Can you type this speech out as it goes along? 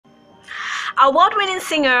Award-winning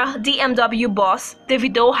singer DMW boss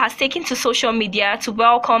Davido has taken to social media to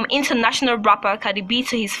welcome international rapper Cardi B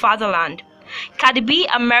to his fatherland. Cardi B,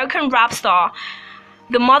 American rap star,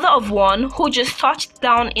 the mother of one, who just touched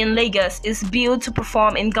down in Lagos, is billed to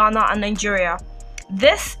perform in Ghana and Nigeria.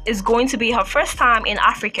 This is going to be her first time in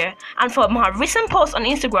Africa, and from her recent post on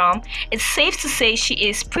Instagram, it's safe to say she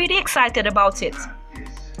is pretty excited about it.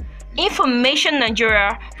 Information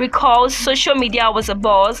Nigeria recalls social media was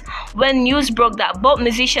abuzz when news broke that both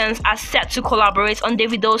musicians are set to collaborate on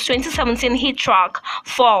Davido's 2017 hit track,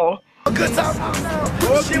 Fall.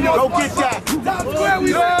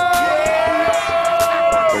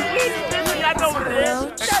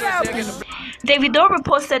 Davido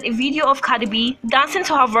reposted a video of Cardi B dancing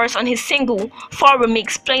to her verse on his single, Fall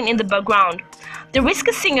Remix, playing in the background. The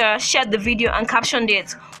risky singer shared the video and captioned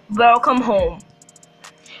it, "Welcome home."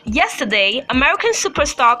 Yesterday, American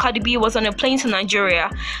superstar Cardi B was on a plane to Nigeria.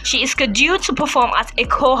 She is scheduled to perform at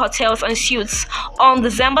Echo Hotels and Suites on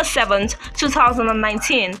December 7,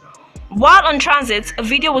 2019. While on transit, a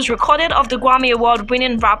video was recorded of the Grammy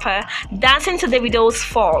Award-winning rapper dancing to Davido's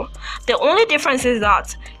Fall. The only difference is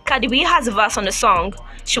that Cardi B has a verse on the song.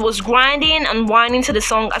 She was grinding and whining to the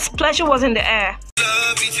song as pleasure was in the air.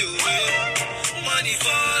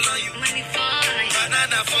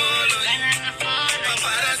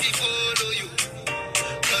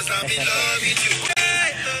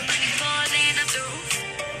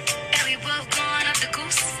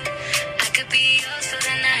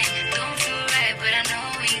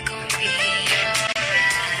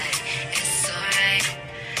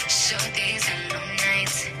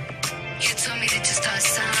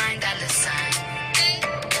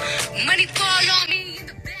 Money fall on me in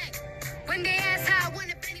the back. When they ask how I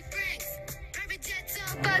want a penny francs. Private jets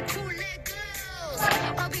up, but 2 leg girls.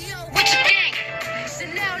 OBO, what you think?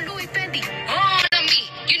 Chanel, Louis Fendi, all on me.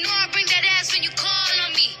 You know I bring that ass when you call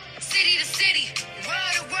on me. City to city,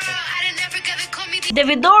 world to world. I didn't ever get to call me.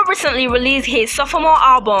 Davido recently released his sophomore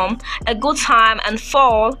album, A Good Time, and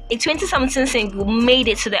Fall, a 2017 single, made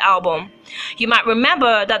it to the album. You might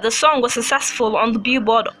remember that the song was successful on the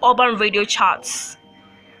Billboard Urban Radio charts.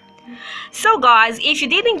 So guys, if you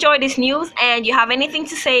did enjoy this news and you have anything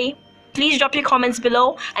to say, please drop your comments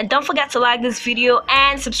below, and don't forget to like this video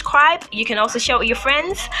and subscribe. You can also share it with your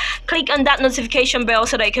friends. Click on that notification bell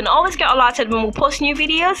so that you can always get alerted when we post new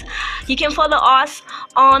videos. You can follow us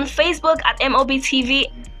on Facebook at Mobtv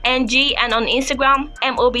NG and on Instagram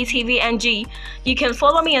Mobtv NG. You can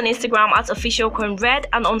follow me on Instagram at official Queen Red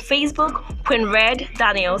and on Facebook Queen Red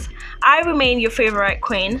Daniels. I remain your favorite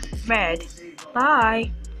Queen Red.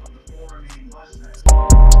 Bye.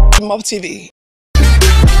 Mobtv.